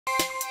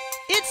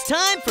It's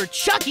time for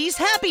Chucky's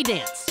Happy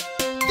Dance.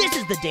 This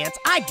is the dance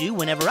I do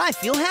whenever I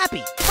feel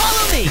happy.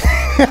 Follow me.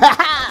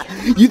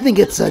 You think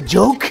it's a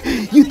joke?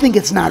 You think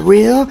it's not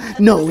real?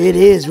 No, it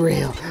is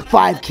real.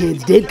 5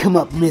 kids did come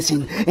up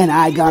missing, and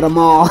I got them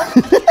all.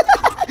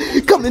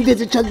 Come and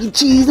visit Chuck E.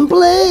 Cheese and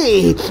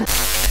play.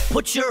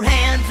 Put your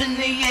hands in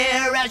the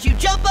air as you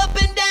jump up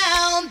and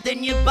down.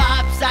 Then you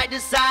bob side to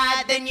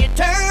side, then you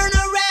turn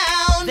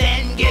around.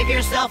 Then give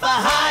yourself a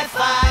high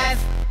five.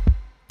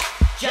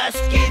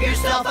 Just give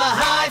yourself a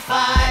high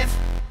five.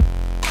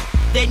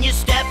 Then you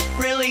step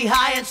really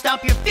high and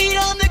stomp your feet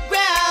on the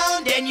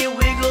ground. And you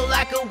wiggle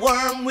like a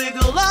worm,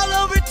 wiggle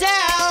all over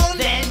town.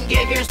 Then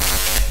give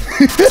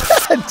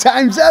yourself...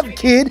 Time's up,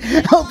 kid.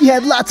 Hope you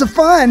had lots of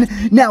fun.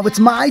 Now it's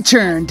my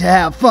turn to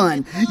have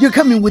fun. You're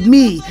coming with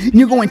me, and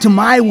you're going to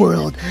my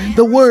world,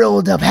 the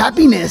world of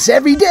happiness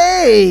every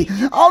day.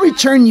 I'll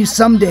return you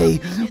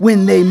someday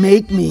when they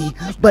make me.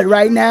 But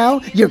right now,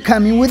 you're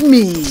coming with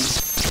me.